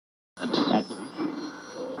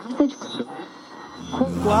message.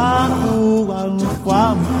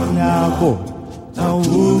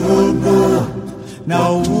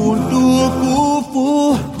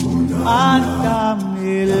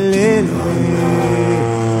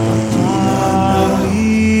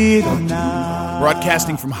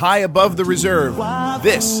 Broadcasting from high above the reserve,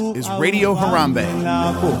 this is Radio Harambe.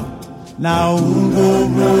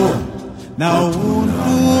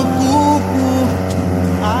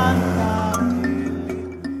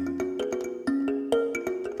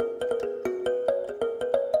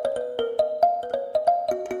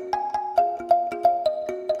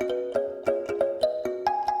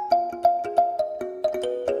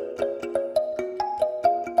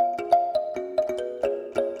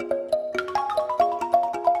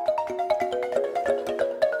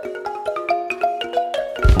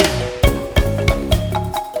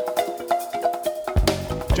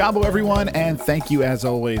 Jambo, everyone, and thank you, as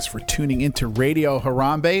always, for tuning into Radio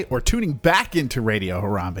Harambe, or tuning back into Radio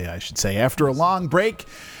Harambe, I should say. After a long break,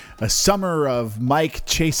 a summer of Mike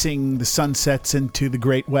chasing the sunsets into the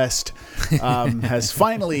Great West has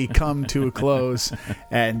finally come to a close,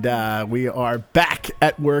 and we are back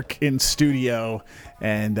at work in studio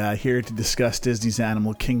and here to discuss Disney's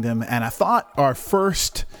Animal Kingdom. And I thought our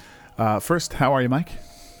first, how are you, Mike?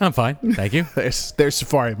 I'm fine, thank you. There's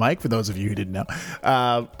Safari Mike, for those of you who didn't know.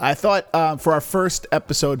 I thought for our first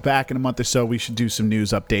episode back in a month or so, we should do some news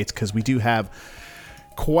updates, because we do have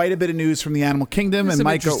quite a bit of news from the Animal Kingdom. There's and some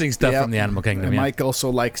Mike, interesting stuff from the Animal Kingdom. And Mike also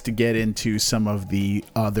likes to get into some of the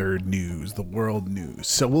other news, the world news.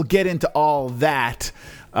 So we'll get into all that.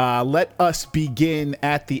 Let us begin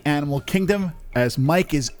at the Animal Kingdom, as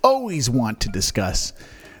Mike is always want to discuss.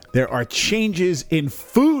 There are changes in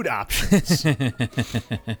food options.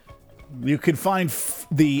 You can find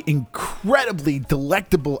the incredibly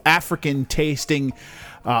delectable African-tasting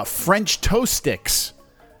French toast sticks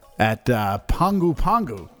at Pongu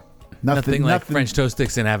Pongu. Nothing like French toast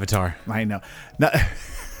sticks in Avatar. I know.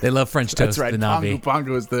 They love French toast. That's right. The Na'vi. Pongu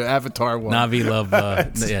Pongu is the Avatar one. Na'vi love,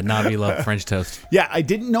 Na'vi love French toast. Yeah, I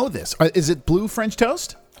didn't know this. Is it blue French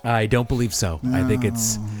toast? I don't believe so. I think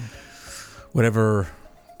it's whatever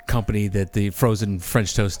company that the frozen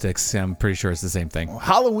French toast sticks. I'm pretty sure it's the same thing.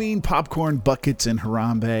 Halloween popcorn buckets in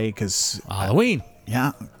Harambe, because Halloween.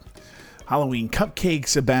 Yeah. Halloween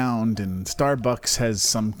cupcakes abound, and Starbucks has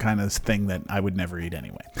some kind of thing that I would never eat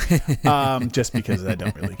anyway. Just because I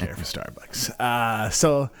don't really care for Starbucks.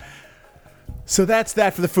 So that's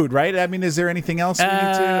that for the food, right? I mean, is there anything else we need to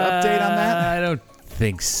update on that? I don't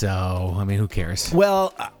think so. I mean, who cares?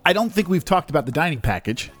 Well, I don't think we've talked about the dining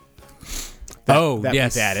package. That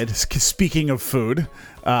yes. we've added. Speaking of food,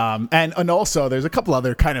 and also there's a couple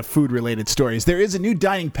other kind of food related stories. There is a new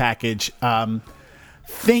dining package.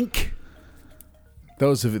 Think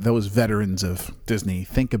those veterans of Disney.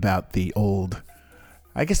 Think about the old.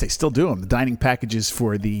 I guess they still do them. The dining packages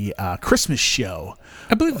for the Christmas show.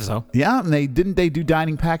 I believe so. Yeah, and they do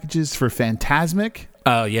dining packages for Fantasmic.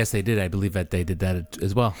 Oh, yes, they did. I believe that they did that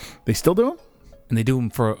as well. They still do them, and they do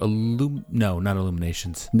them for No, not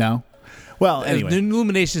Illuminations. No. Well, anyway,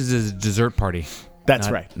 Illuminations is a dessert party. That's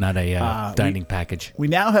right. Not a dining package. We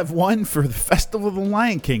now have one for the Festival of the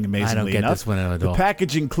Lion King, amazingly enough. I don't get this one at all. The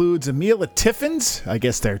package includes a meal at Tiffin's. I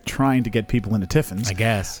guess they're trying to get people into Tiffin's. I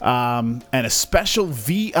guess. And a special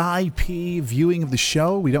VIP viewing of the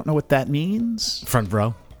show. We don't know what that means. Front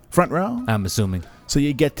row? Front row? I'm assuming. So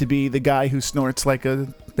you get to be the guy who snorts like a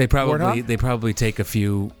They probably take a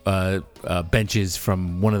few benches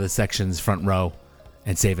from one of the sections front row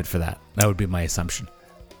and save it for that. That would be my assumption.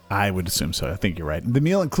 I would assume so. I think you're right. The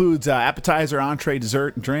meal includes appetizer, entree,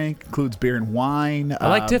 dessert, and drink. Includes beer and wine. I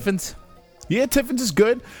like Tiffin's. Yeah, Tiffin's is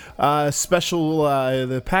good. Special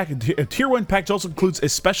the package tier 1 package also includes a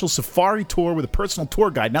special safari tour with a personal tour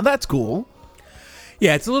guide. Now that's cool.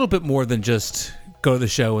 Yeah, it's a little bit more than just go to the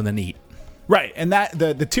show and then eat. Right, and that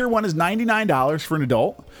the tier 1 is $99 for an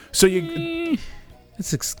adult. So you.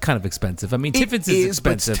 It's kind of expensive. I mean, Tiffin's is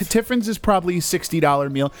expensive. But Tiffin's is probably a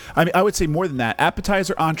 $60 meal. I mean, I would say more than that.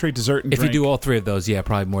 Appetizer, entree, dessert, and drink. If you do all three of those, yeah,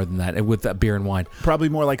 probably more than that. And with that beer and wine. Probably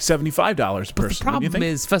more like $75 per person. The problem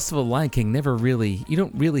is Festival of Lion King you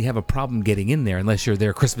don't really have a problem getting in there unless you're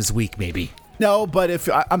there Christmas week, maybe. No, but if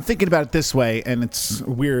I'm thinking about it this way, and it's a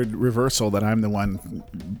weird reversal that I'm the one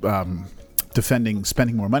defending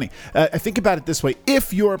spending more money. I think about it this way.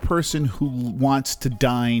 If you're a person who wants to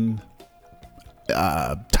dine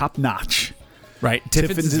top notch, right?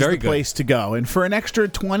 Tiffin's is very the place to go, and for an extra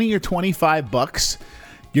 $20 or $25,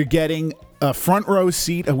 you're getting a front row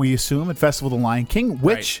seat. We assume at Festival of the Lion King,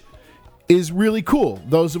 which is really cool.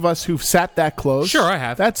 Those of us who've sat that close. Sure, I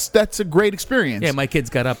have. That's a great experience. Yeah, my kids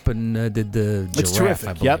got up and did the giraffe, It's terrific.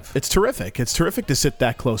 I believe. Yep, it's terrific. It's terrific to sit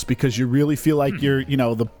that close because you really feel like you're,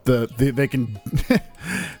 they can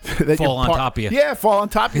that Fall you're on top of you. Yeah, fall on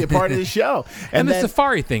top of you, part of the show. And the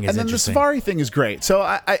safari thing is and then interesting. the safari thing is great. So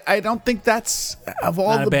I don't think that's of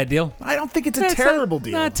all Not a bad deal? I don't think it's a It's terrible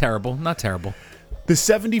deal. Not terrible. Not terrible. The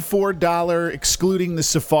 $74 excluding the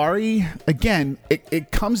safari, again,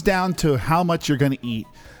 it comes down to how much you're going to eat.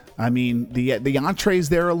 I mean, the entrees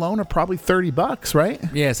there alone are probably $30, right?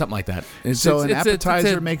 Yeah, something like that. An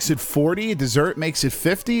appetizer makes it $40, a dessert makes it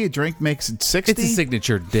 $50, a drink makes it $60. It's a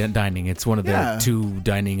signature dining. It's one of their Yeah. 2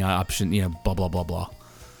 dining option. Blah blah blah blah.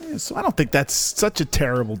 Yeah, so I don't think that's such a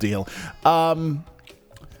terrible deal. And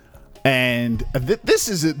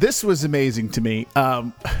this was amazing to me.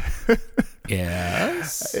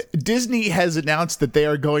 Yes. Disney has announced that they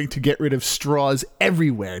are going to get rid of straws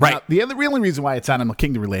everywhere. Right. Now, the only reason why it's Animal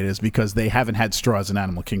Kingdom related is because they haven't had straws in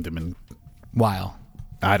Animal Kingdom, and Wow.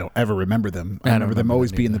 I don't ever remember them. I don't remember them remember always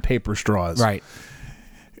them being the paper straws. Right.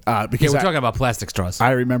 Because Yeah, we're talking about plastic straws.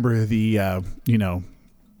 I remember the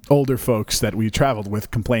older folks that we traveled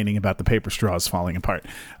with complaining about the paper straws falling apart.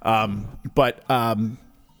 But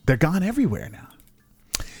they're gone everywhere now.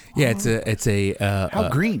 Yeah, it's a How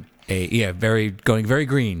green? going very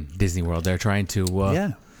green. Disney World. They're trying to.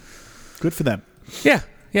 Yeah. Good for them. Yeah.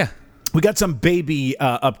 We got some baby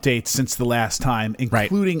updates since the last time,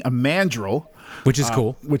 including a mandrill. Which is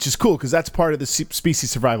cool. Which is cool because that's part of the species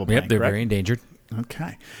survival plan. Yep, they're correct? very endangered.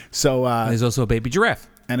 Okay. So There's also a baby giraffe.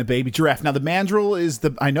 and a baby giraffe. Now the mandrill is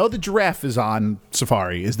I know the giraffe is on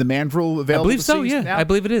safari. Is the mandrill I available? believe to so. see Yeah, now? I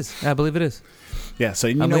believe it is. Yeah. So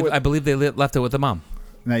I believe they left it with the mom.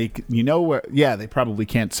 now you know where? Yeah, they probably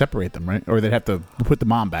can't separate them, right? Or they'd have to put the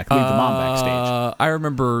mom back, leave the mom backstage. I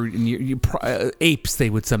remember apes. They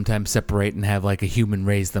would sometimes separate and have like a human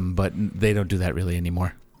raise them, but they don't do that really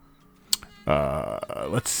anymore.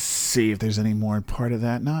 Let's see if there's any more part of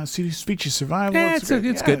that. No, see, species survival. Yeah, it's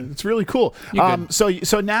good. It's really cool. Good.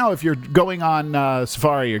 So now if you're going on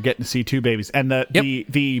safari, you're getting to see 2 babies, and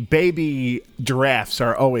the baby giraffes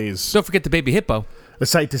are always Don't forget the baby hippo. a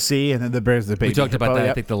sight to see, and then there's the baby. We talked about hippo, that.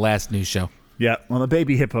 Yep. I think the last news show. Yeah, well, the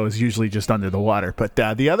baby hippo is usually just under the water, but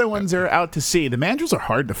the other ones are out to sea. The mandrills are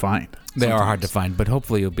hard to find. They are sometimes. hard to find, but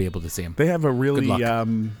hopefully you'll be able to see them. They have a really Good luck.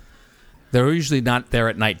 They're usually not there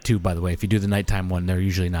at night too. By the way, if you do the nighttime one, they're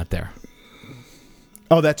usually not there.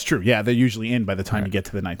 Oh, that's true. Yeah, they're usually in by the time you get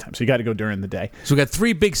to the nighttime, so you got to go during the day. So we got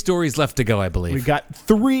 3 big stories left to go, I believe. We got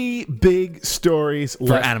 3 big stories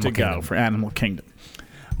left Animal to go Kingdom. for Animal Kingdom.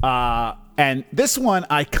 And this one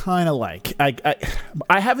I kind of like. I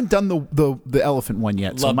haven't done the elephant one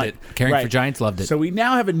yet. Loved it. Caring for Giants, loved it. So we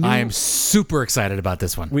now have a new. I am super excited about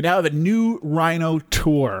this one. We now have a new Rhino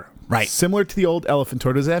tour. Right. Similar to the old elephant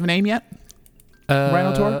tour. Does it have a name yet?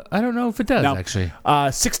 Rhino tour? I don't know if it does, No. actually.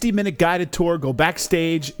 60-minute guided tour. Go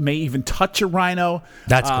backstage. May even touch a rhino.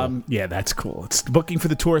 That's cool. Yeah, that's cool. Booking for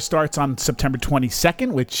the tour starts on September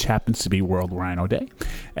 22nd, which happens to be World Rhino Day,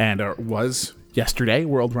 and was yesterday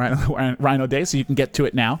World Rhino Day. So you can get to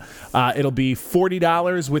it now. It'll be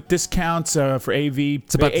 $40 with discounts for AV,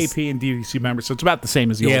 about AP, and DVC members. So it's about the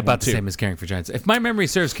same as the old one, About the too. same as Caring for Giants. If my memory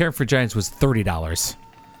serves, Caring for Giants was $30.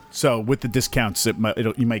 So with the discounts,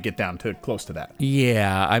 you might get down to close to that.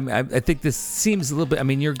 Yeah, I think this seems a little bit. I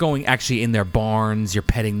mean, you're going actually in their barns, you're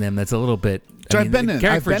petting them. That's a little bit. So I I've been in-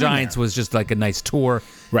 Caring I've for been in Giants there. was just like a nice tour,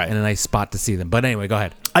 Right. and a nice spot to see them. But anyway, go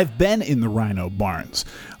ahead. I've been in the rhino barns,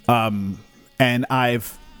 and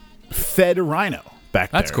I've fed a rhino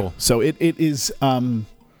back there. That's cool. So it is.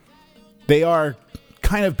 They are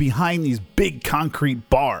kind of behind these big concrete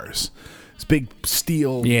bars, these big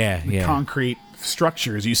steel, Yeah. concrete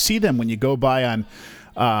structures. You see them when you go by on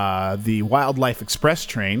the Wildlife Express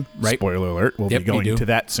train. Right. Spoiler alert. We'll Yep, be you going do. to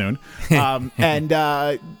that soon. And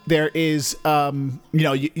there is,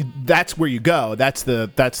 that's where you go. That's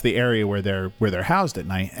the area where they're housed at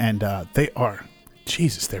night. And they are,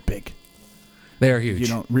 Jesus, they're big. They are huge, You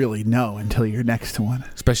don't really know until you're next to one.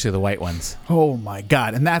 especially the white ones. Oh my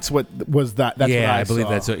God! And that's what was that. That's Yeah, what I believe saw.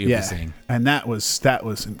 that's what you were saying. And that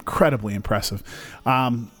was incredibly impressive.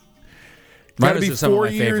 Gotta Rhinos be are some of 4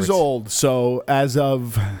 my years favorites. old. So as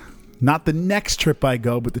of not the next trip I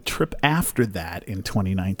go, but the trip after that in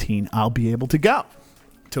 2019, I'll be able to go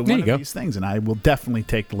to There one you of go. these things, and I will definitely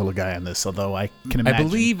take the little guy on this. Although I can imagine. I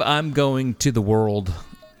believe I'm going to the World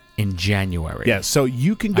in January. Yeah. So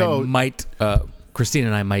you can I go. might Christina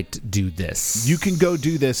and I might do this. You can go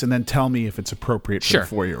do this and then tell me if it's appropriate for Sure. a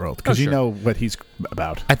 4-year-old because Oh, you sure. know what he's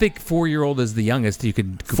about. I think 4-year-old is the youngest. You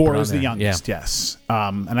could put 4 on is the there. youngest, Yeah. yes.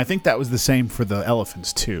 And I think that was the same for the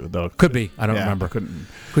elephants too, though. Could be. I don't Yeah, remember. couldn't.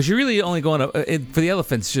 Because you're really only going for the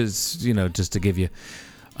elephants. Just just to give you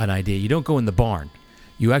an idea, you don't go in the barn.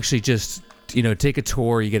 You actually just take a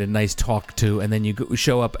tour. You get a nice talk to, and then you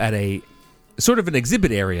show up at a sort of an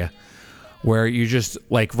exhibit area where you're just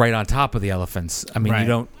like right on top of the elephants. I mean, Right.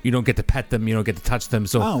 you don't get to pet them. You don't get to touch them.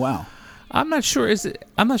 So Oh, wow. I'm not sure.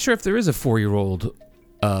 I'm not sure if there is a 4-year-old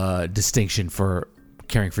distinction for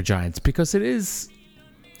caring for giants because it is.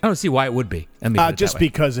 I don't see why it would be. Let me put it Just that way.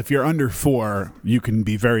 because if you're under 4, you can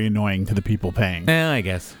be very annoying to the people paying. I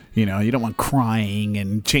guess. You don't want crying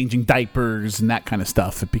and changing diapers and that kind of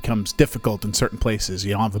stuff. It becomes difficult in certain places.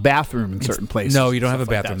 You don't have a bathroom in certain places. No, you don't have a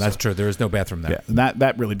stuff like bathroom. that. That's true. There is no bathroom there. Yeah,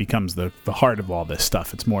 that really becomes the heart of all this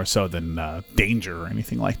stuff. It's more so than danger or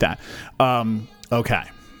anything like that. Okay,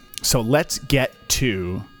 so let's get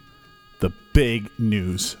to the big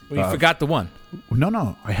news. Well, you forgot the one.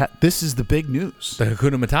 No, this is the big news. The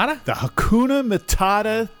Hakuna Matata? The Hakuna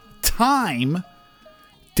Matata Time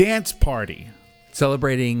Dance Party.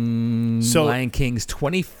 Celebrating Lion King's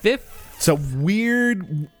 25th? It's a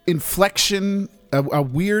weird inflection, a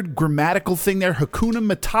weird grammatical thing there. Hakuna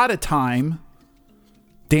Matata Time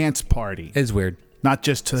Dance Party. Is weird. Not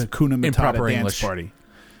just to Hakuna Matata Improper Dance English. Party.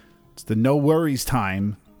 It's the No Worries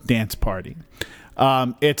Time Dance Party.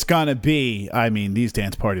 It's going to be, these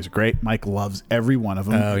dance parties are great. Mike loves every one of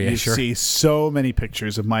them. Oh, yeah, you sure. see so many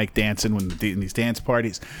pictures of Mike dancing in these dance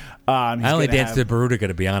parties. I only danced to Baruda,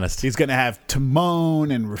 to be honest. He's going to have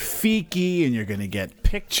Timon and Rafiki, and you're going to get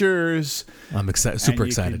pictures. I'm excited. Super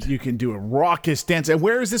excited. You can do a raucous dance. And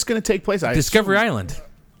where is this going to take place? Discovery Island.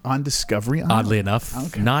 On Discovery Island. Oddly enough.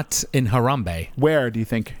 Okay. Not in Harambe. Where do you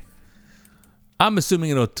think? I'm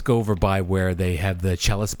assuming it'll go over by where they have the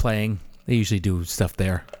cellist playing. They usually do stuff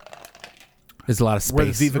there. There's a lot of Where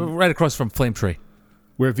the space. Viva- Right across from Flame Tree.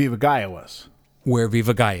 Where Viva Gaia was. Where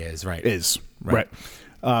Viva Gaia is, right. Right.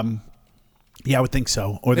 Yeah, I would think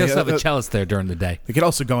so. Or They also have a cellist there during the day. They could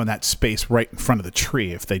also go in that space right in front of the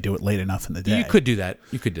tree if they do it late enough in the day. You could do that.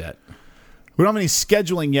 You could do that. We don't have any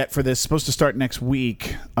scheduling yet for this. It's supposed to start next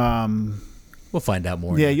week. We'll find out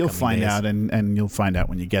more. in Yeah, the you'll coming find days. out, and you'll find out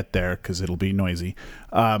when you get there because it'll be noisy.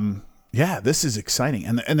 Yeah, this is exciting.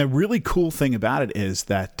 And the really cool thing about it is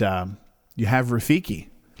that you have Rafiki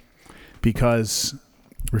because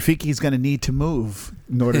Rafiki's going to need to move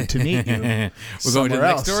in order to meet you. We're going to the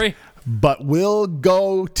next else. story? But we'll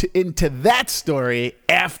go into that story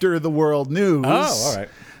after the world news. Oh, all right.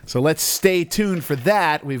 So let's stay tuned for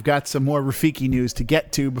that. We've got some more Rafiki news to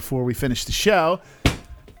get to before we finish the show.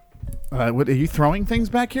 What are you throwing things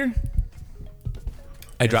back here?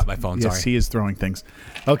 I dropped my phone, Yes, sorry. he is throwing things.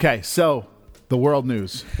 Okay, so the world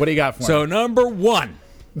news. What do you got for So, me? number one,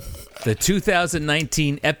 the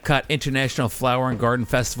 2019 Epcot International Flower and Garden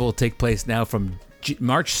Festival will take place now from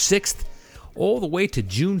March 6th all the way to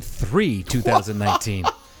June 3, 2019.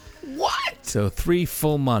 What? So 3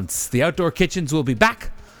 full months. The outdoor kitchens will be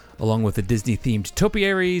back, along with the Disney-themed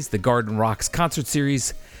topiaries, the Garden Rocks concert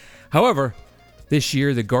series. However, this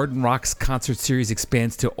year, the Garden Rocks concert series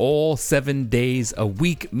expands to all 7 days a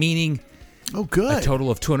week, meaning Oh, good. a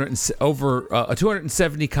total of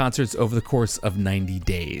 270 concerts over the course of 90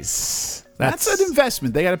 days. That's an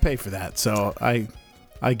investment. They got to pay for that. So I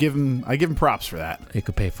give him props for that. You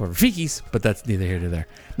could pay for Rafiki's, but that's neither here nor there.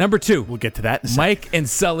 Number 2. We'll get to that in a second. Mike and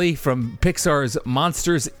Sully from Pixar's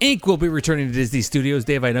Monsters, Inc. will be returning to Disney Studios.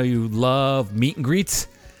 Dave, I know you love meet and greets.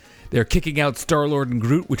 They're kicking out Star-Lord and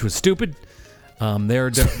Groot, which was stupid.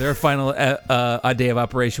 Their final day of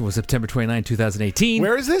operation was September 29, 2018.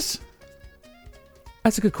 Where is this?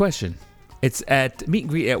 That's a good question. It's at meet and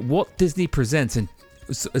greet at Walt Disney Presents, and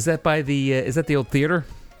is that by the is that the old theater?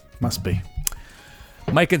 Must be.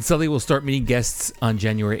 Mike and Sully will start meeting guests on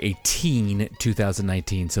January 18,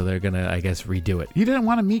 2019. So they're gonna, I guess, redo it. You didn't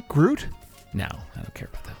want to meet Groot? No, I don't care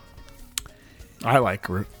about that. I like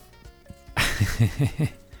Groot.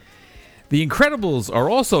 The Incredibles are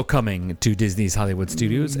also coming to Disney's Hollywood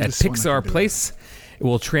Studios at this one I Pixar can do Place. It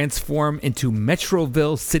will transform into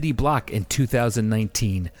Metroville City Block in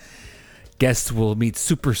 2019. Guests will meet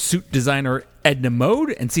super suit designer Edna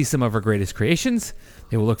Mode and see some of her greatest creations.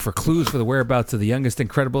 They will look for clues for the whereabouts of the youngest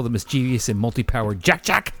Incredible, the mischievous and multi-powered Jack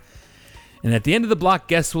Jack. And at the end of the block,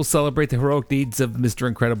 guests will celebrate the heroic deeds of Mr.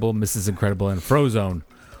 Incredible, Mrs. Incredible, and Frozone,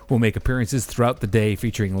 who will make appearances throughout the day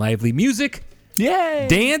featuring lively music, Yay!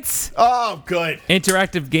 dance, Oh, good.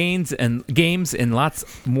 interactive games and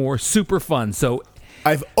lots more super fun. So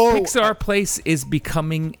Pixar Place is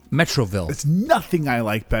becoming Metroville. It's nothing I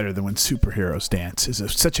like better than when superheroes dance.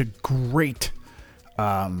 It's such a great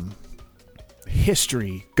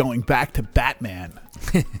history going back to Batman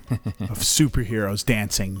of superheroes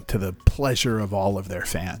dancing to the pleasure of all of their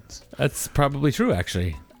fans. That's probably true,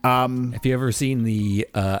 actually. If you ever seen the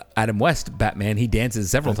Adam West Batman, he dances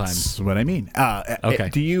several times. That's what I mean. Okay.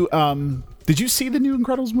 Did you see the new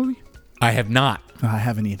Incredibles movie? I have not. I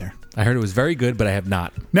haven't either. I heard it was very good, but I have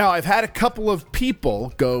not. Now, I've had a couple of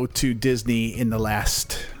people go to Disney in the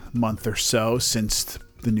last month or so since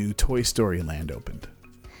the new Toy Story Land opened.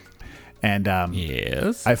 And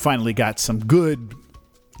yes, I finally got some good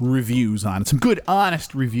reviews on it, some good,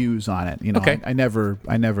 honest reviews on it. You know, Okay. I never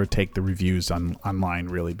take the reviews online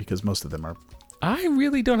really because most of them are. I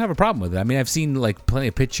really don't have a problem with it. I mean, I've seen like plenty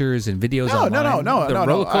of pictures and videos online. No. The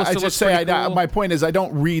roller coaster I looks just say pretty cool. my point is I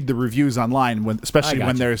don't read the reviews online, especially when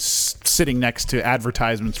gotcha. they're sitting next to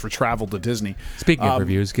advertisements for travel to Disney. Speaking of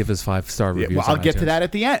reviews, give us 5-star reviews. Well, I'll on get to iTunes. that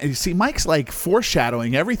at the end. You see, Mike's like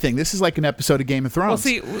foreshadowing everything. This is like an episode of Game of Thrones. Well,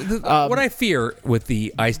 see, what I fear with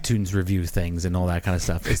the iTunes review things and all that kind of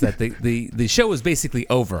stuff is that the show is basically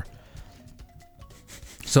over.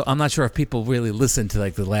 So I'm not sure if people really listen to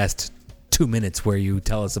like the last 2 minutes where you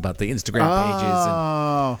tell us about the Instagram pages.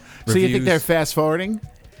 And so you think reviews. they're fast forwarding?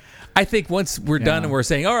 I think once we're done and we're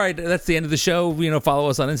saying, all right, that's the end of the show, follow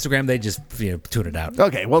us on Instagram, they just tune it out.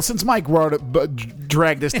 Okay, well, since Mike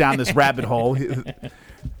dragged us down this rabbit hole,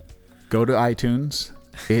 go to iTunes.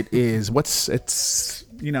 It's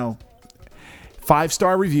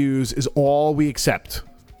 5-star reviews is all we accept.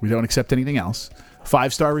 We don't accept anything else.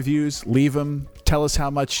 5-star reviews, leave them. Tell us how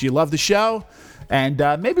much you love the show. And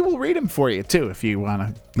maybe we'll read them for you, too. If you want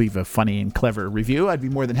to leave a funny and clever review, I'd be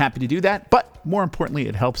more than happy to do that. But more importantly,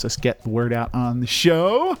 it helps us get the word out on the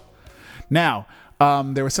show. Now,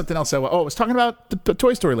 there was something else I was talking about the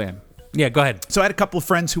Toy Story Land. Yeah, go ahead. So I had a couple of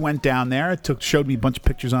friends who went down there, showed me a bunch of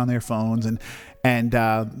pictures on their phones, and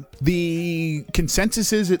the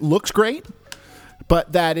consensus is it looks great,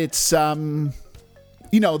 but that it's the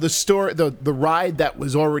ride that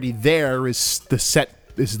was already there is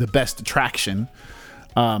the best attraction.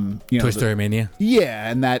 Toy Story Mania.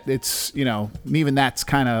 Yeah, and that it's even that's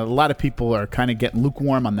kind of a lot of people are kind of getting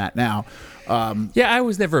lukewarm on that now. Yeah, I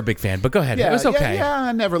was never a big fan, but go ahead. It was okay. Yeah,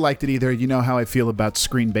 I never liked it either. You know how I feel about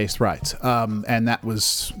screen-based rides, and that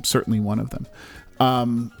was certainly one of them.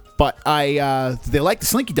 But they like the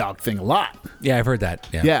Slinky Dog thing a lot. Yeah, I've heard that.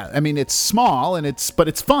 Yeah, I mean it's small but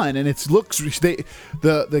it's fun and it looks.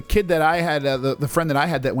 The kid that I had, the friend that I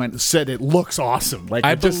had that went said it looks awesome. Like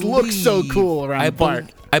it just looks so cool around the park.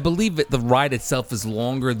 I believe the ride itself is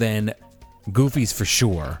longer than Goofy's for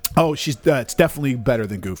sure. Oh, it's definitely better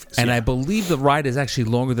than Goofy's. And I believe the ride is actually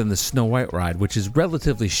longer than the Snow White ride, which is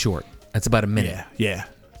relatively short. That's about a minute. Yeah.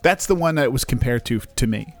 That's the one that it was compared to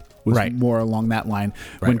me. Was Right. more along that line.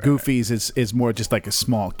 When Goofy's is more just like a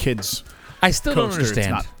small kid's I still coaster. don't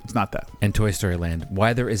understand. It's not that. In Toy Story Land,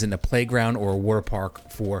 why there isn't a playground or a water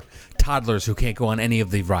park for toddlers who can't go on any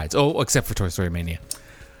of the rides. Oh, except for Toy Story Mania.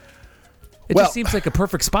 It just seems like a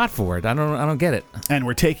perfect spot for it. I don't get it. And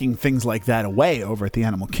we're taking things like that away over at the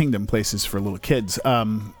Animal Kingdom, places for little kids.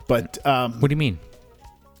 What do you mean?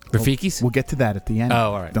 Rafiki's? We'll get to that at the end.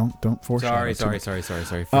 Oh, all right. Don't foreshadow. Sorry.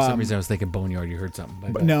 For some reason, I was thinking Boneyard. You heard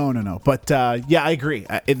something. But no. But yeah, I agree.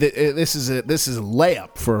 This is a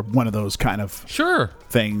layup for one of those kind of Sure.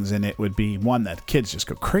 things, and it would be one that kids just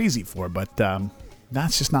go crazy for. But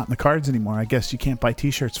that's just not in the cards anymore. I guess you can't buy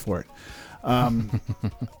T-shirts for it.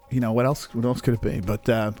 What else? What else could it be? But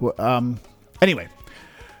anyway,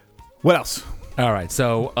 what else? All right.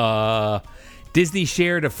 So Disney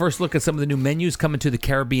shared a first look at some of the new menus coming to the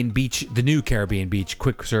new Caribbean Beach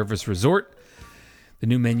quick service resort. The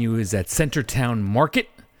new menu is at Centertown Market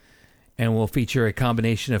and will feature a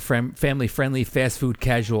combination of family-friendly fast food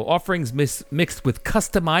casual offerings mixed with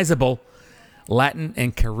customizable Latin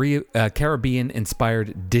and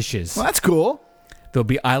Caribbean-inspired dishes. Well, that's cool. There'll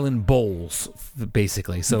be island bowls,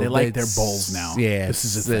 basically. So they like their bowls now. Yeah, this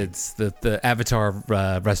is a thing. the Avatar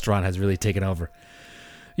restaurant has really taken over.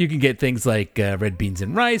 You can get things like red beans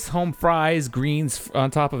and rice, home fries, greens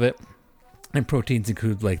on top of it, and proteins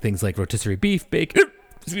include things like rotisserie beef, bacon,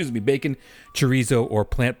 chorizo, or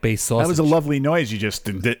plant-based sausage. That was a lovely noise you just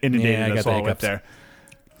inundated us all with there.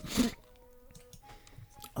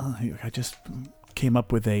 I just came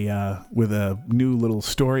up with a new little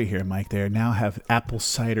story here, Mike. They now have apple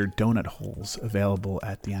cider donut holes available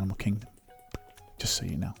at the Animal Kingdom. Just so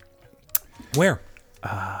you know. Where?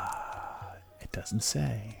 It doesn't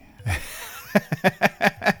say.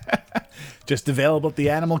 Just available at the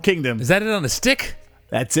Animal Kingdom. Is that it on a stick?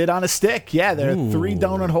 That's it on a stick. Yeah, there are 3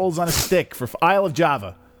 donut holes on a stick for Isle of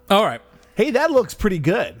Java. All right. Hey, that looks pretty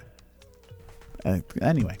good.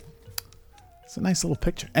 Anyway, it's a nice little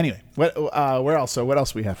picture. Anyway, where else? So what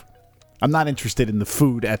else we have? I'm not interested in the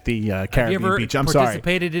food at the Caribbean Have you ever beach. I'm sorry.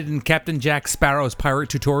 participated in Captain Jack Sparrow's pirate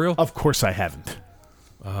tutorial? Of course I haven't.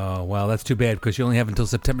 Oh, well, that's too bad because you only have until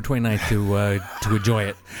September 29th to enjoy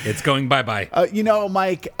it. It's going bye-bye.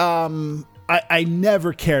 Mike, I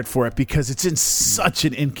never cared for it because it's in such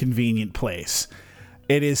an inconvenient place.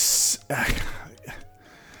 It is...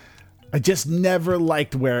 I just never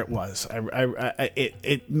liked where it was.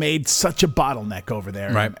 It made such a bottleneck over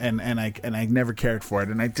there, right? And I never cared for it,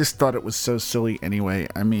 and I just thought it was so silly anyway.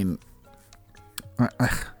 I mean,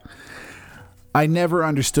 I never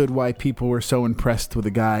understood why people were so impressed with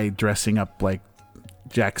a guy dressing up like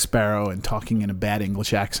Jack Sparrow and talking in a bad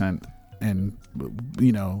English accent, and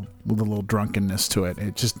with a little drunkenness to it.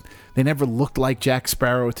 They never looked like Jack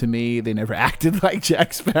Sparrow to me. They never acted like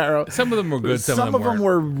Jack Sparrow. Some of them were good. Some of them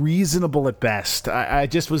were reasonable at best. I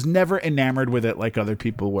just was never enamored with it like other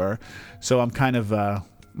people were. So I'm kind of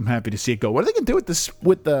I'm happy to see it go. What are they going to do with this?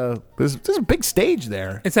 There's a big stage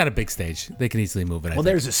there. It's not a big stage. They can easily move it.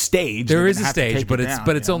 There's a stage. There is a stage, but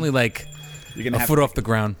it's only like a foot off the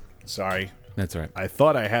ground. Sorry, that's all right. I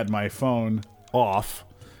thought I had my phone off.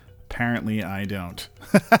 Apparently, I don't.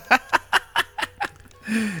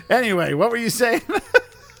 Anyway, what were you saying?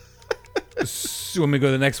 So, want me to go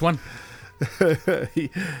to the next one?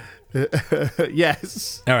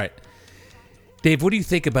 Yes. All right. Dave, what do you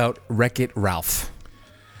think about Wreck-It Ralph?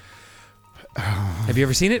 Have you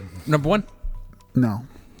ever seen it? Number 1? No.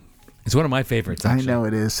 It's one of my favorites, actually. I know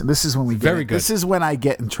it is. This is when we very good. This is when I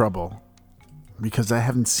get in trouble because I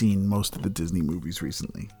haven't seen most of the Disney movies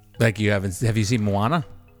recently. Like you haven't? Have you seen Moana?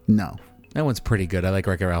 No. That one's pretty good. I like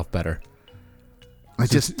Wreck-It Ralph better.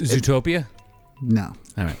 Zootopia? No.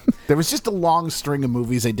 All right. There was just a long string of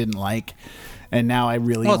movies I didn't like, and now I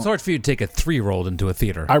really... Well, it's hard for you to take a 3-year-old into a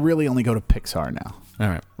theater. I really only go to Pixar now. All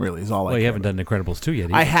right. Really is all I Well, you haven't done Incredibles 2 yet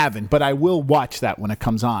either. I haven't, but I will watch that when it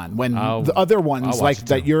comes on. When the other ones like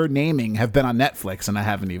that you're naming have been on Netflix, and I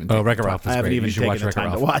haven't even... Wreck-It Ralph is great. You should watch Wreck-It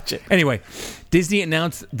Ralph. To watch it. Anyway, Disney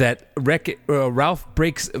announced that Ralph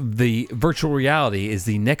Breaks the Virtual Reality is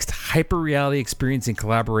the next hyper-reality experience in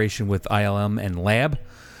collaboration with ILM and Lab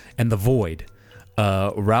and The Void.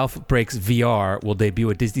 Ralph Breaks VR will debut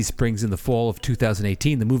at Disney Springs in the fall of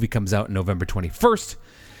 2018. The movie comes out November 21st.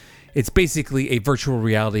 It's basically a virtual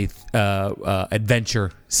reality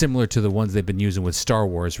adventure similar to the ones they've been using with Star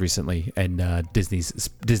Wars recently and Disney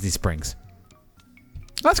Springs.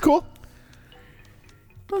 That's cool.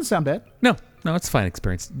 Doesn't sound bad. No, it's a fine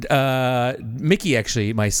experience. Mickey,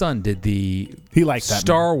 actually, my son, did the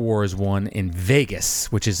Star Wars one in Vegas,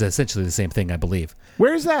 which is essentially the same thing, I believe.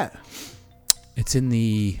 Where is that? It's in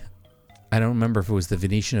the... I don't remember if it was the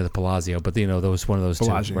Venetian or the Palazzo, but that was one of those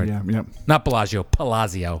Palazzo, two. Right? Yeah. Not Palazzo,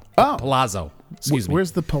 Palazzo. Oh. Palazzo. Excuse me.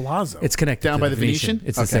 Where's the Palazzo? It's connected down to by the Venetian?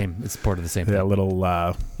 It's the same. It's part of the same thing. Yeah,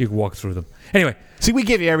 little... You can walk through them. Anyway. See, we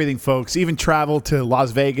give you everything, folks. Even travel to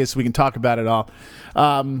Las Vegas. We can talk about it all.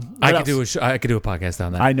 I could do a podcast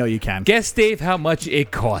on that. I know you can. Guess, Dave, how much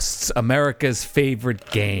it costs. America's favorite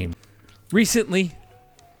game. Recently,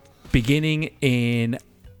 beginning in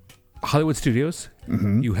Hollywood Studios,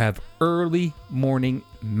 you have Early Morning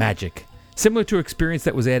Magic. Similar to an experience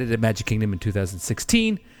that was added at Magic Kingdom in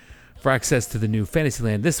 2016 for access to the new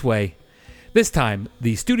Fantasyland this time,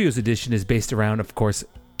 the Studios edition is based around, of course,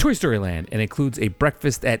 Toy Story Land and includes a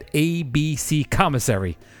breakfast at ABC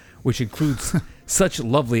Commissary, which includes such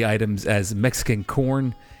lovely items as Mexican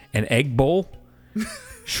corn and egg bowl,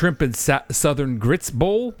 shrimp and southern grits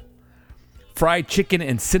bowl, fried chicken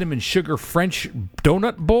and cinnamon sugar French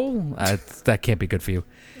donut bowl. That can't be good for you.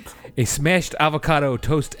 A smashed avocado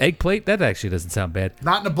toast egg plate. That actually doesn't sound bad.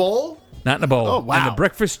 Not in a bowl? Not in a bowl. Oh, wow. And the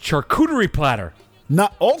breakfast charcuterie platter.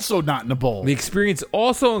 Not in a bowl. The experience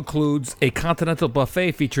also includes a continental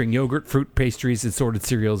buffet featuring yogurt, fruit, pastries, assorted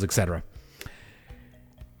cereals, etc.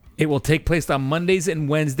 It will take place on Mondays and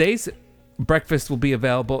Wednesdays. Breakfast will be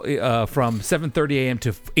available from 7:30 a.m.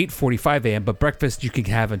 to 8:45 a.m., but breakfast you can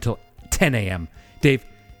have until 10 a.m. Dave,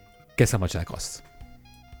 guess how much that costs?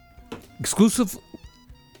 Exclusive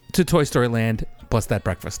to Toy Story Land plus that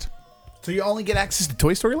breakfast. So you only get access to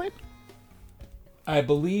Toy Story Land? I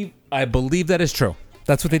believe that is true.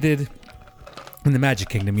 That's what they did in the Magic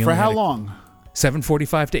Kingdom. For how long?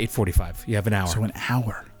 7:45 to 8:45. You have an hour. So an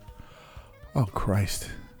hour. Oh, Christ.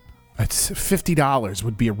 That's $50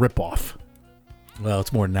 would be a ripoff. Well,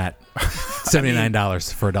 it's more than that.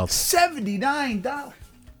 $79 for adults. $79?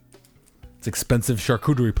 It's expensive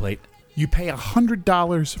charcuterie plate. You pay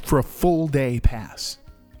 $100 for a full day pass.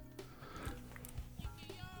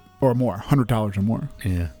 or more, $100 or more.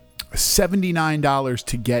 Yeah. $79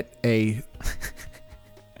 to get a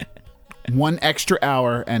 1 extra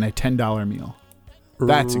hour and a $10 meal.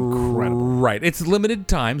 That's incredible. Right. It's limited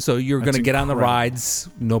time, so you're going to get on the rides,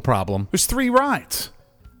 no problem. There's 3 rides.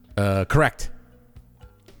 Correct.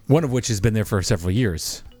 One of which has been there for several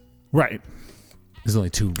years. Right. There's only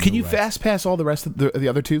 2. Can you rides. fast pass all the rest of the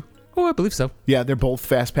other 2? Oh, I believe so. Yeah, they're both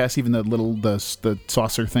fast pass, even the the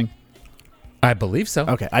saucer thing. I believe so.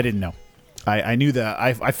 Okay, I didn't know. I knew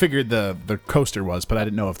I figured the coaster was, but I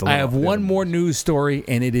didn't know if the. I have one more news story,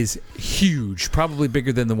 and it is huge, probably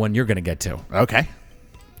bigger than the one you're going to get to. Okay.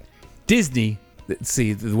 Disney.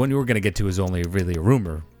 See, the one you're going to get to is only really a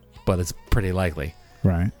rumor, but it's pretty likely.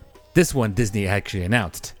 Right. This one Disney actually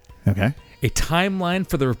announced. Okay. A timeline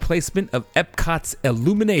for the replacement of Epcot's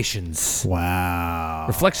illuminations. Wow.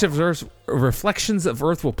 Reflections of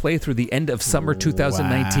Earth will play through the end of summer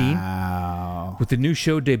 2019. Wow. With the new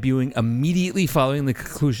show debuting immediately following the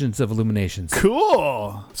conclusions of Illuminations.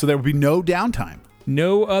 Cool. So there will be no downtime.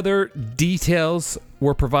 No other details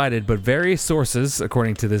were provided, but various sources,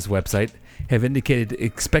 according to this website, have indicated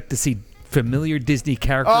expect to see familiar Disney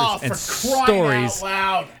characters and stories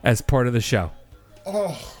as part of the show.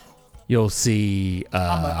 Oh. You'll see...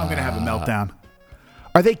 I'm going to have a meltdown.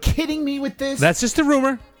 Are they kidding me with this? That's just a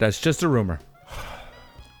rumor.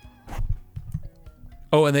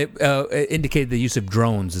 Oh, and they indicated the use of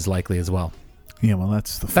drones is likely as well. Yeah, well,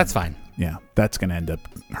 that's fine. Yeah, that's going to end up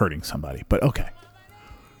hurting somebody. But okay.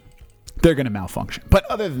 They're going to malfunction. But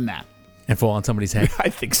other than that... And fall on somebody's head. I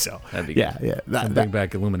think so. That'd be good. Yeah. Bring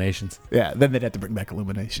back Illuminations. Yeah, then they'd have to bring back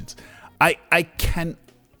Illuminations. I can't...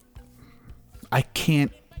 I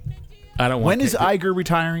don't want... When is Iger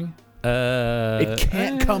retiring? It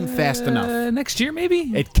can't come fast enough. Next year,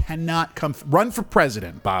 maybe? It cannot come... Run for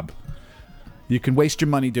president, Bob. You can waste your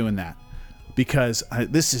money doing that. Because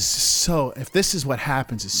this is so... If this is what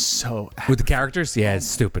happens, it's so... With the characters? Yeah, it's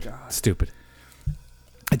stupid. Stupid.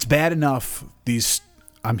 It's bad enough,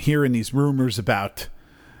 I'm hearing these rumors about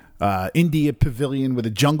India Pavilion with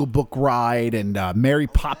a Jungle Book ride and Mary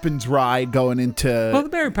Poppins ride going into... Well, the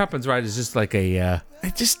Mary Poppins ride is just like a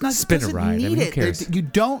it's just not spinner ride. Need who cares? You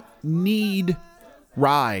don't need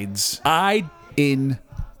rides in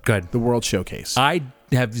the World Showcase. I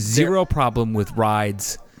have zero problem with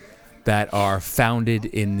rides that are founded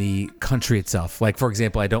in the country itself. Like, for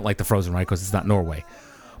example, I don't like the Frozen ride because it's not Norway.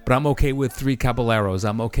 But I'm okay with Three Caballeros.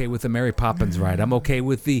 I'm okay with the Mary Poppins ride. I'm okay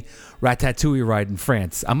with the Ratatouille ride in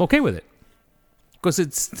France. I'm okay with it. Because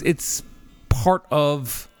it's part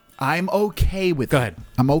of... I'm okay with it. Go ahead.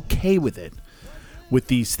 I'm okay with it. With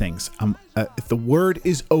these things. If the word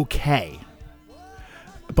is okay.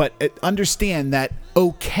 But understand that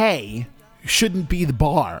okay shouldn't be the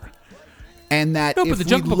bar. And that if the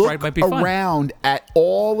Jungle Book ride might be fun. Around at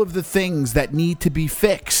all of the things that need to be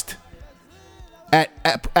fixed... At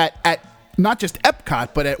not just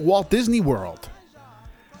Epcot, but at Walt Disney World.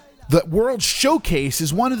 The World Showcase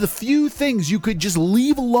is one of the few things you could just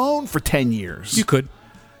leave alone for 10 years. You could.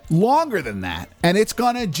 Longer than that. And it's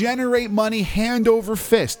going to generate money hand over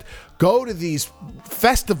fist. Go to these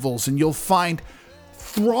festivals and you'll find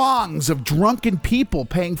throngs of drunken people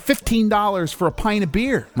paying $15 for a pint of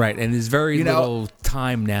beer. Right, and there's very little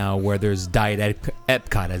time now where there's Diet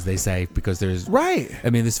Epcot, as they say, because there's... Right. I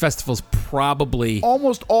mean, this festival's probably...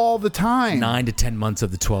 Almost all the time. 9 to 10 months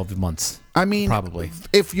of the 12 months. I mean... Probably.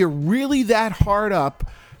 If you're really that hard up,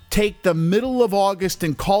 take the middle of August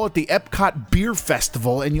and call it the Epcot Beer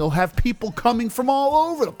Festival, and you'll have people coming from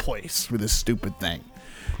all over the place for this stupid thing.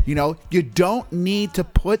 You know, you don't need to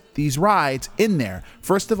put these rides in there.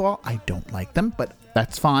 First of all, I don't like them, but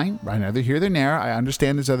that's fine. I'm neither here nor there. I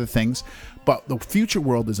understand there's other things. But the Future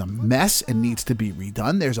World is a mess and needs to be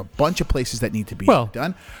redone. There's a bunch of places that need to be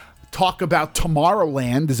redone. Talk about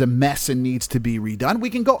Tomorrowland is a mess and needs to be redone. We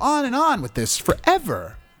can go on and on with this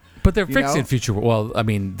forever. But they're fixing Future World. Well, I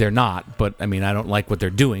mean, they're not. But, I mean, I don't like what they're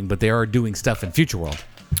doing. But they are doing stuff in Future World.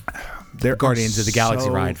 There Guardians of the Galaxy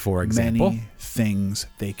ride, for example. Many things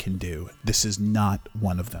they can do. This is not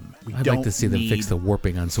one of them. I'd like to see them fix the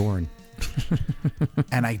warping on Soarin'.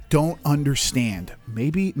 And I don't understand.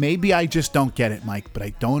 Maybe I just don't get it, Mike, but I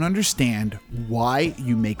don't understand why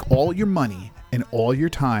you make all your money and all your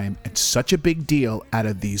time and such a big deal out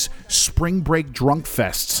of these spring break drunk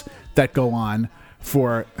fests that go on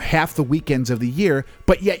for half the weekends of the year,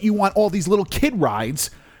 but yet you want all these little kid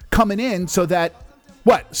rides coming in so that...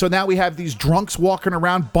 What? So now we have these drunks walking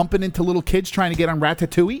around bumping into little kids trying to get on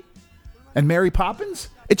Ratatouille and Mary Poppins?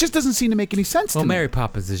 It just doesn't seem to make any sense to me. Well, Mary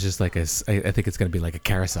Poppins is just like I think it's going to be like a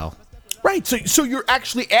carousel. Right. So you're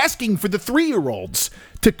actually asking for the 3-year-olds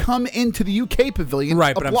to come into the UK pavilion,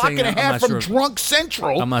 Right, a but I'm block saying and a I'm half not from sure. Drunk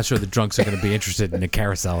Central. I'm not sure the drunks are going to be interested in the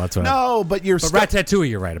carousel. That's what. No, but you're But still, Ratatouille,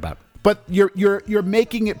 you're right about. but you're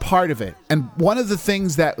making it part of it. And one of the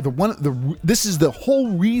things that this is the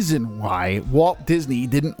whole reason why Walt Disney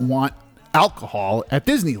didn't want alcohol at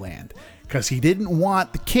Disneyland, because he didn't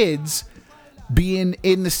want the kids being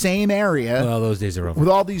in the same area Well, those days are over. with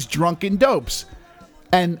all these drunken dopes.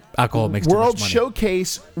 And Alcohol makes too World much money.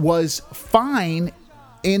 Showcase was fine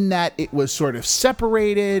in that it was sort of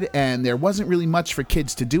separated and there wasn't really much for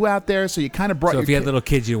kids to do out there. So you kind of brought So your if you had ki- little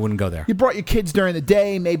kids, you wouldn't go there. you brought your kids during the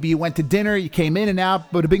day. Maybe you went to dinner. You came in and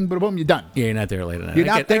out. Bada bing, bada boom. You're done. Yeah, you're not there late at night. You're I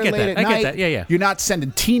not get, there I get late that. at I night. get that. Yeah, yeah. You're not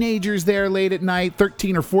sending teenagers there late at night,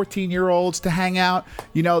 13 or 14-year-olds to hang out.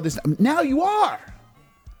 You know, now you are.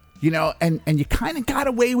 You know, and you kind of got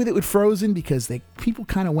away with it with Frozen because people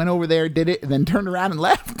kind of went over there, did it, and then turned around and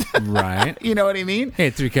left. Right. You know what I mean?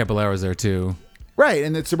 Hey, 3 Caballeros there too. Right,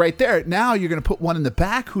 and it's right there. Now you're going to put one in the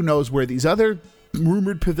back. Who knows where these other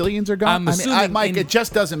rumored pavilions are going? I'm assuming Mike, it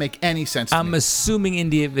just doesn't make any sense to I'm me. assuming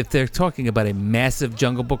India, if they're talking about a massive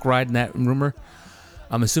Jungle Book ride in that rumor,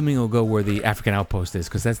 I'm assuming it'll go where the African Outpost is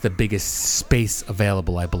because that's the biggest space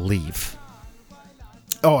available, I believe.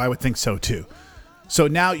 Oh, I would think so, too. So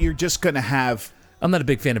now you're just going to have... I'm not a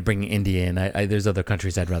big fan of bringing India in. There's other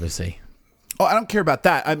countries I'd rather see. Oh, I don't care about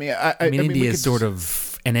that. I mean, I mean, India we is could sort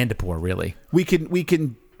of an Andapur, really. We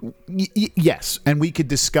can yes, and we could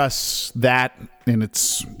discuss that in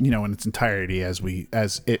its in its entirety as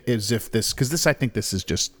if this, because this, I think this is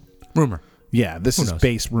just Rumor. this is knows?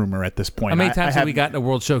 base rumor at this point. How many times have we haven't- gotten a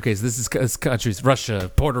World Showcase? This is countries: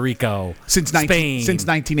 Russia, Puerto Rico, since Spain. since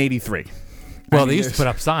 1983? Well, I mean, they used to there's- put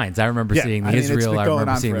up signs. I remember Yeah, seeing the I mean, it's Israel. been I going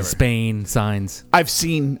remember on seeing the forever. Spain signs. I've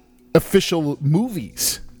seen official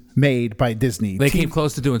movies made by Disney. They came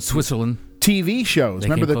close to doing Switzerland. TV shows. They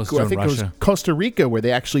Remember came close to I think it was Russia. Costa Rica where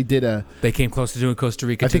they actually did a. They came close to doing Costa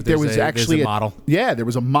Rica. I think too. there was There's actually a model Yeah, there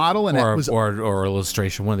was a model, and or it was or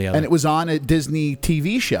illustration, one or the other. and it was on a Disney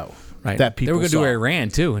TV show. right. That people they were going to do saw. Iran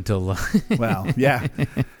too until. Well, yeah.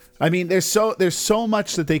 I mean, there's so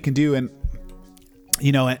much that they can do, and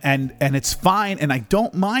and it's fine, and I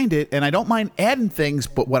don't mind it, and I don't mind adding things,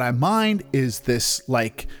 but what I mind is this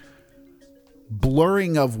like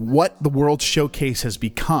blurring of what the World Showcase has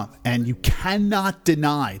become, and you cannot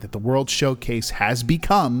deny that the World Showcase has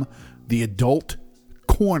become the adult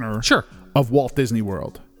corner Sure. of Walt Disney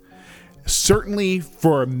World. Certainly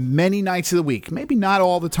for many nights of the week, maybe not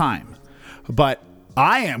all the time, but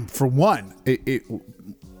I am, for one,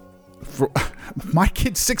 for my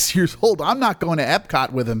kid's 6 years old. I'm not going to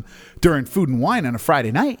Epcot with him during Food and Wine on a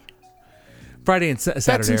Friday night. Friday and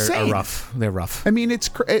Saturday are insane. rough. They're rough. I mean,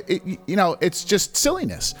 it's just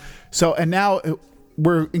silliness. So, and now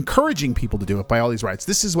we're encouraging people to do it by all these rides.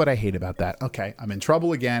 This is what I hate about that. Okay, I'm in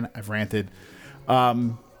trouble again. I've ranted.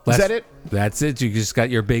 Is that it? That's it. You just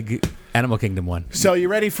got your big Animal Kingdom one. So you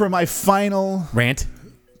ready for my final Rant.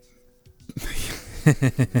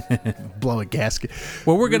 blow a gasket?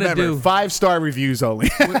 Well, we're gonna Remember, do 5-star reviews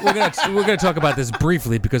only. we're gonna talk about this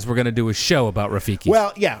briefly because we're gonna do a show about Rafiki.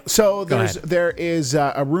 Well, yeah. So Go there is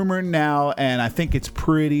a rumor now, and I think it's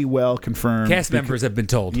pretty well confirmed. cast members have been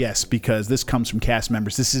told. Yes, because this comes from cast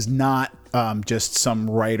members. This is not just some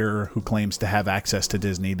writer who claims to have access to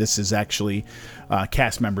Disney. This is actually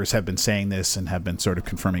cast members have been saying this and have been sort of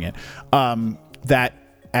confirming it. That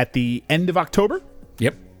at the end of October,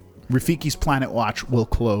 Yep. Rafiki's Planet Watch will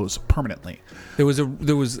close permanently. There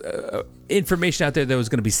was information out there that was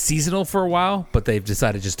going to be seasonal for a while, but they've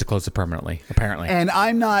decided just to close it permanently. Apparently, And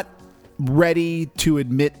I'm not ready to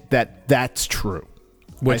admit that that's true.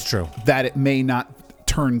 what's true? That it may not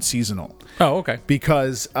turn seasonal. Oh, okay.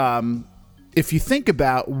 Because if you think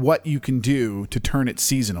about what you can do to turn it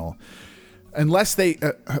seasonal, unless they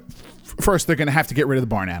first they're going to have to get rid of the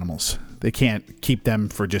barn animals. They can't keep them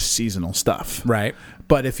for just seasonal stuff. Right.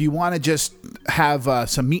 But if you want to just have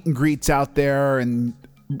some meet and greets out there and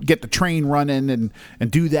get the train running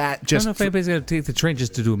and do that, I just don't know if anybody's going to take the train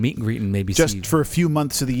just to do a meet and greet and maybe just see. for a few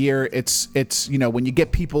months of the year, it's when you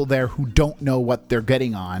get people there who don't know what they're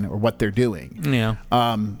getting on or what they're doing. Yeah.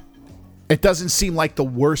 It doesn't seem like the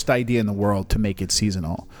worst idea in the world to make it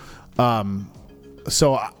seasonal.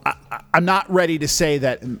 So I'm not ready to say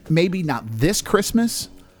that maybe not this Christmas,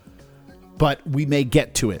 but we may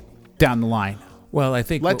get to it down the line. Well, I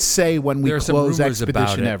think Let's say when we there are some close rumors about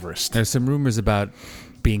Expedition it. Everest. There's some rumors about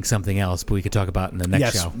being something else, but we could talk about in the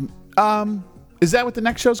next Yes. show. Is that what the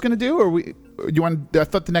next show's going to do, or you want? I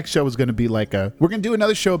thought the next show was going to be like we're going to do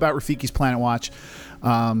another show about Rafiki's Planet Watch,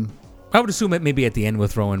 I would assume it maybe at the end we'll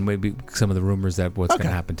throw in maybe some of the rumors that what's going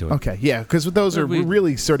to happen to it. Okay, yeah, because those are We- we're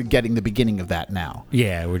really sort of getting the beginning of that now.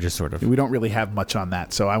 Yeah, we're just sort of. We don't really have much on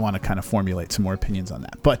that, so I want to kind of formulate some more opinions on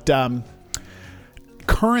that. But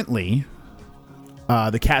currently,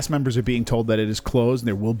 the cast members are being told that it is closed.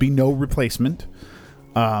 There will be no replacement.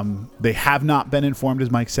 They have not been informed,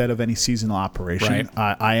 as Mike said, of any seasonal operation.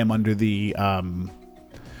 Right. I am under the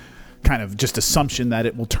kind of just assumption that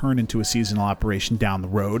it will turn into a seasonal operation down the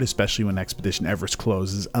road, especially when Expedition Everest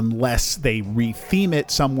closes, unless they retheme it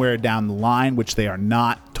somewhere down the line, which they are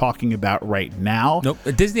not talking about right now. Nope.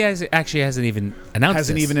 Disney actually hasn't even announced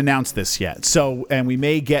Hasn't this. even announced this yet. So, and we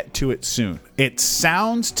may get to it soon. It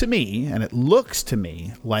sounds to me, and it looks to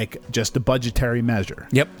me, like just a budgetary measure.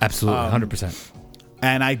 Yep, absolutely, 100%.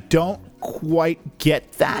 And I don't quite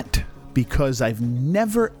get that because I've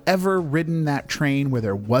never, ever ridden that train where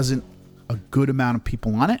there wasn't a good amount of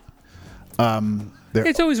people on it.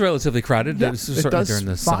 It's always relatively crowded. Yeah, Certainly during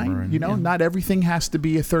the fine. summer. And, You know, yeah. not everything has to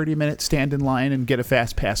be a 30-minute stand in line and get a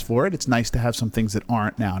fast pass for it. It's nice to have some things that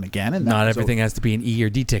aren't now and again. And that Not was everything has to be an E or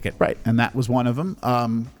D ticket. right, and that was one of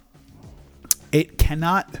them. It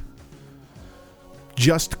cannot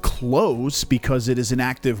just close because it is an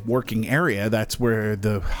active working area. That's where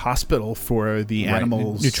the hospital for the Right.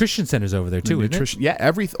 animals, Nutrition centers over there too, isn't it? nutrition,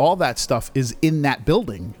 yeah, all that stuff is in that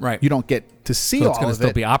building. Right. You don't get to see So all it's going to of still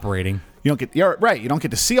it. be operating. You don't get right. You don't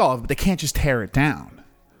get to see all of it, but they can't just tear it down.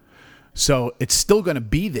 So it's still going to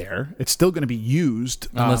be there. It's still going to be used,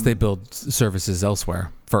 Unless they build services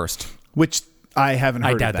elsewhere first. which I haven't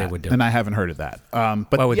heard. I doubt of that, they would do. and I haven't heard of that. But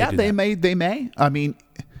Why would they yeah, do they that? may. They may. I mean,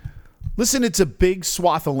 listen, it's a big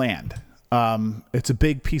swath of land. It's a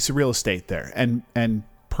big piece of real estate there, and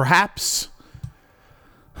perhaps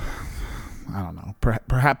I don't know.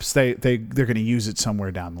 Perhaps they're going to use it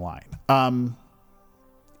somewhere down the line.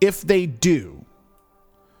 If they do,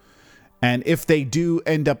 and if they do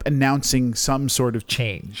end up announcing some sort of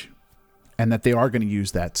change, and that they are going to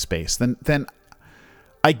use that space, then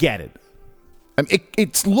I get it. I mean,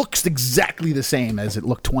 it looks exactly the same as it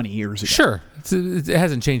looked 20 years ago. Sure. It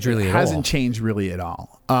hasn't changed really at all. Hasn't changed really at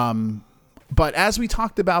all. But as we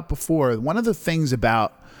talked about before, one of the things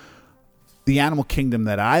about the animal kingdom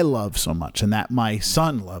that I love so much and that my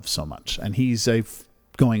son loves so much, and he's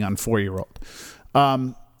going on 4-year-old,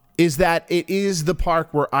 is that it is the park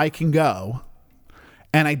where I can go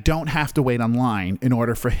and I don't have to wait online in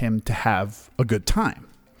order for him to have a good time.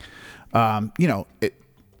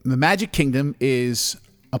 The Magic Kingdom is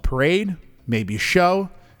a parade, maybe a show,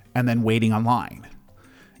 and then waiting online.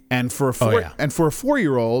 And for a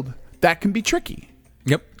 4-year-old, that can be tricky.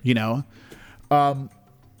 Yep. You know,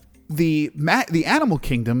 the Animal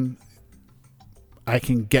Kingdom, I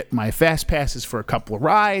can get my fast passes for a couple of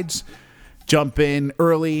rides, jump in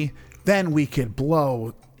early, then we could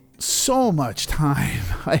blow so much time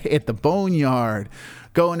at the Boneyard,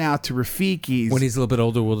 going out to Rafiki's. When he's a little bit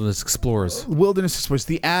older, Wilderness Explorers. Wilderness Explorers,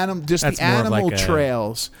 the animal like a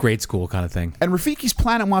trails. Grade school kind of thing. And Rafiki's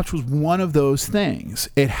Planet Watch was one of those things.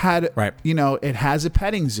 It had, Right. It has a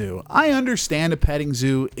petting zoo. I understand a petting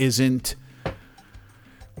zoo isn't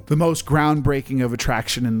the most groundbreaking of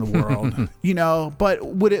attraction in the world, but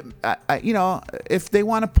would it, if they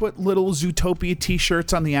want to put little Zootopia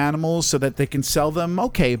t-shirts on the animals so that they can sell them,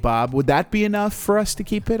 okay, Bob, would that be enough for us to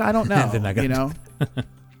keep it? I don't know. They're not gonna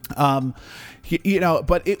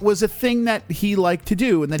But it was a thing that he liked to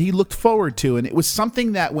do and that he looked forward to. And it was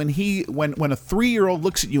something that when a 3-year-old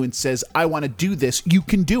looks at you and says, I want to do this, you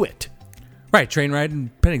can do it. Right. Train ride and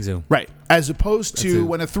petting zoo. Right. As opposed to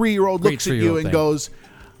when a 3-year-old great looks at you 3-year-old and thing. goes,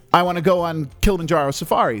 I want to go on Kilimanjaro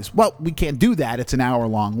safaris. Well, we can't do that. It's an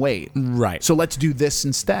hour-long wait. Right. So let's do this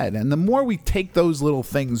instead. And the more we take those little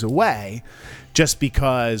things away, just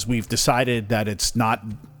because we've decided that it's not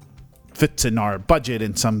fits in our budget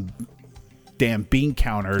and some damn bean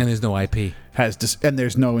counter And there's no IP. and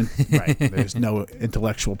there's no there's no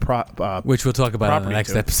intellectual Which we'll talk about on the property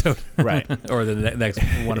next to it. episode. Right. Or the next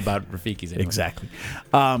one about Rafiki's. Anyway. Exactly.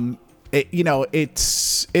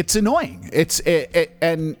 It's annoying.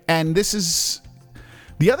 And this is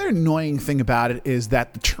the other annoying thing about it is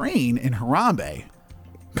that the train in Harambe,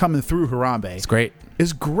 coming through Harambe, It's great.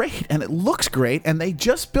 is great and it looks great. And they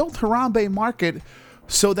just built Harambe Market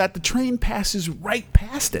so that the train passes right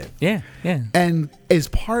past it. Yeah. Yeah. And is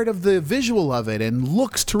part of the visual of it and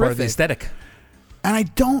looks terrific. Part of the aesthetic. And I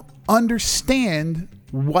don't understand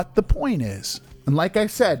what the point is. And like I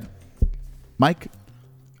said, Mike,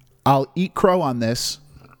 I'll eat crow on this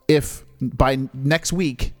if by next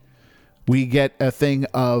week we get a thing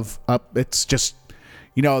of it's just,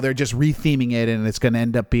 they're just retheming it and it's going to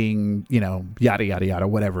end up being, yada, yada, yada,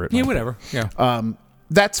 whatever it might be. Whatever. Yeah.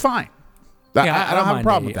 That's fine. Yeah, I don't have a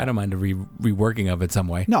problem with that. I don't mind a reworking of it some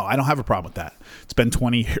way. No, I don't have a problem with that. It's been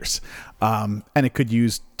 20 years. And it could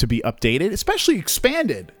use to be updated, especially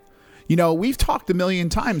expanded. You know, we've talked a million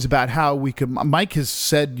times about how we could, Mike has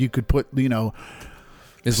said you could put, you know,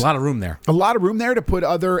 there's a lot of room there. A lot of room there to put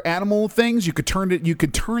other animal things. You could turn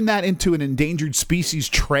that into an endangered species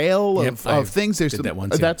trail of things.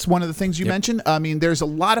 That's one of the things you mentioned. I mean, there's a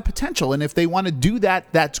lot of potential. And if they want to do that,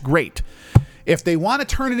 that's great. If they want to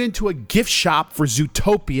turn it into a gift shop for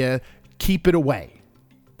Zootopia, keep it away.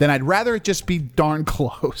 Then I'd rather it just be darn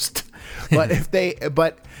closed. But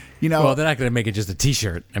you know, well, they're not going to make it just a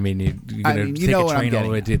T-shirt. I mean, you're going to take a train all the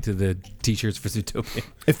way to the T-shirts for Zootopia.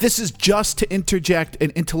 If this is just to interject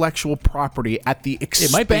an intellectual property at the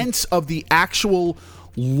expense of the actual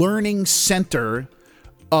learning center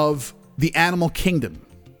of the animal kingdom,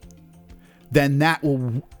 then that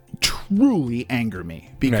will truly anger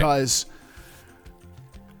me because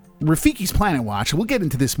Rafiki's Planet Watch. We'll get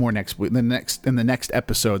into this more in the next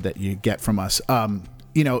episode that you get from us.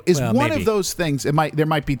 You know, is one of those things. There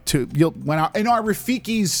might be two. In our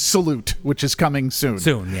Rafiki's salute, which is coming soon.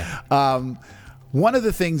 Soon, yeah. One of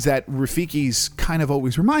the things that Rafiki's kind of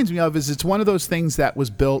always reminds me of is it's one of those things that was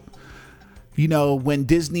built, you know, when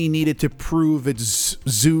Disney needed to prove its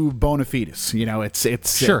zoo bona fides. You know,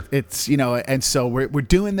 it's sure. It's you know, and so we're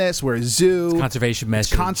doing this. We're a zoo. It's conservation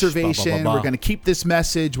message. Conservation. Blah, blah, blah, blah. We're going to keep this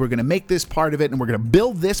message. We're going to make this part of it, and we're going to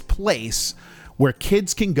build this place where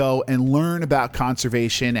kids can go and learn about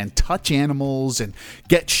conservation and touch animals and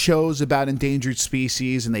get shows about endangered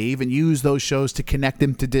species. And they even use those shows to connect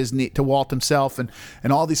them to Disney, to Walt himself, and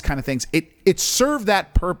all these kind of things. It served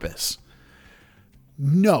that purpose.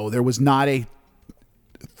 No, there was not a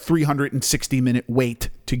 360-minute wait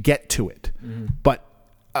to get to it. Mm-hmm. But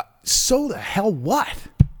so the hell what?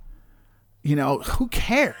 You know, who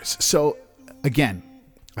cares? So, again,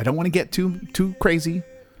 I don't want to get too crazy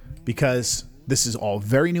because this is all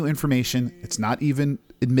very new information. It's not even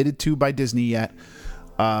admitted to by Disney yet.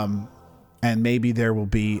 And maybe there will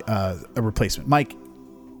be a replacement. Mike,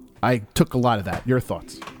 I took a lot of that. Your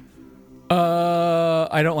thoughts?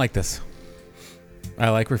 I don't like this. I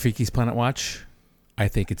like Rafiki's Planet Watch. I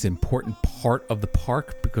think it's an important part of the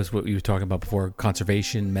park because what we were talking about before,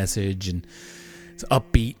 conservation message, and it's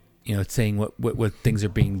upbeat. You know, it's saying what things are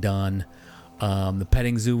being done. The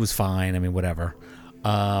petting zoo was fine. I mean, whatever.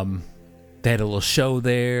 They had a little show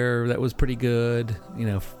there that was pretty good. You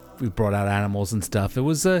know, we brought out animals and stuff. It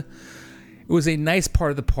was a nice part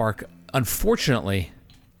of the park. Unfortunately,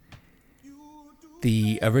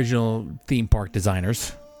 the original theme park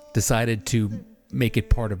designers decided to make it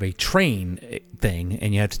part of a train thing,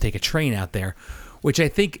 and you had to take a train out there, which I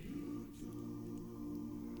think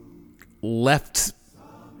left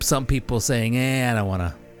some people saying, I don't want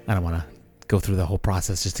to go through the whole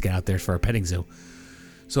process just to get out there for a petting zoo.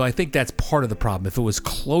 So I think that's part of the problem. If it was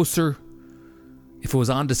closer, if it was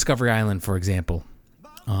on Discovery Island, for example,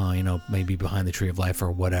 you know, maybe behind the Tree of Life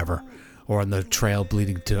or whatever, or on the trail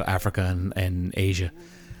leading to Africa and Asia,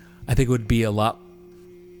 I think it would be I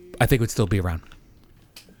think it would still be around.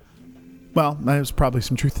 Well, there's probably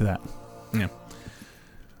some truth to that. Yeah.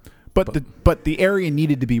 But the area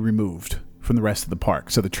needed to be removed from the rest of the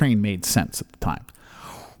park, so the train made sense at the time.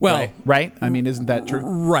 Well, right? I mean, isn't that true?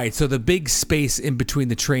 Right. So the big space in between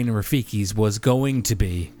the train and Rafiki's was going to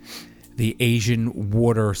be the Asian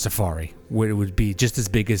water safari, where it would be just as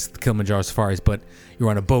big as the Kilimanjaro safaris, but you're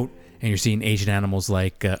on a boat and you're seeing Asian animals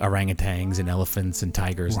like orangutans and elephants and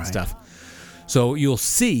tigers and stuff. So you'll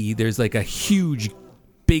see there's like a huge,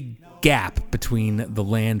 big gap between the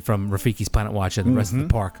land from Rafiki's Planet Watch and the rest of the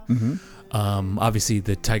park. Mm-hmm. Obviously,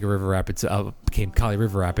 the Tiger River Rapids became Kali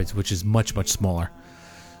River Rapids, which is much, much smaller.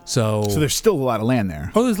 So there's still a lot of land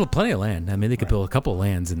there. Oh, there's plenty of land. I mean, they could build a couple of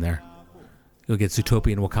lands in there. You'll get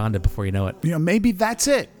Zootopia and Wakanda before you know it. You know, maybe that's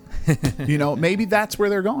it. You know, maybe that's where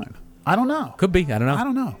they're going. I don't know. Could be. I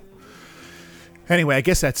don't know. Anyway, I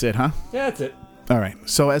guess that's it, huh? Yeah, that's it. All right.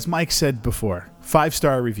 So as Mike said before,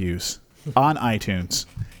 5-star reviews on iTunes.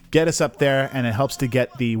 Get us up there, and it helps to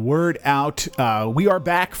get the word out. We are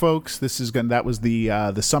back, folks. That was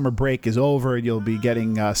the summer break is over. You'll be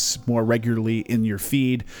getting us more regularly in your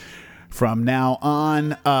feed from now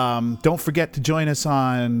on. Don't forget to join us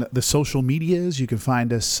on the social medias. You can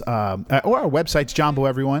find us, or our website's Jumbo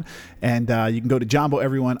Everyone, and you can go to Jumbo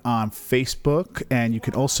Everyone on Facebook, and you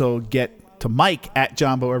can also get to Mike at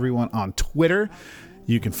Jumbo Everyone on Twitter.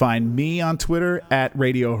 You can find me on Twitter at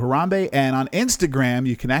Radio Harambe, and on Instagram,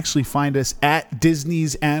 you can actually find us at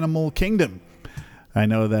Disney's Animal Kingdom. I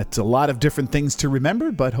know that's a lot of different things to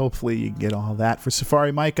remember, but hopefully you can get all that. For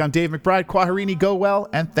Safari Mike, I'm Dave McBride. Kwaherini, go well,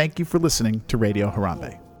 and thank you for listening to Radio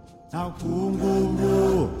Harambe. na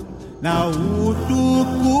kunguru, na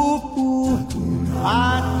utukufu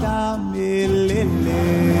hata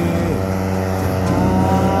milele.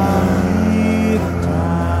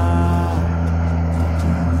 Amina.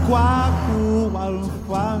 Kwa kuwa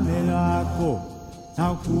ufalme wako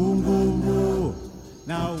na kunguru,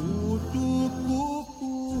 na utukufu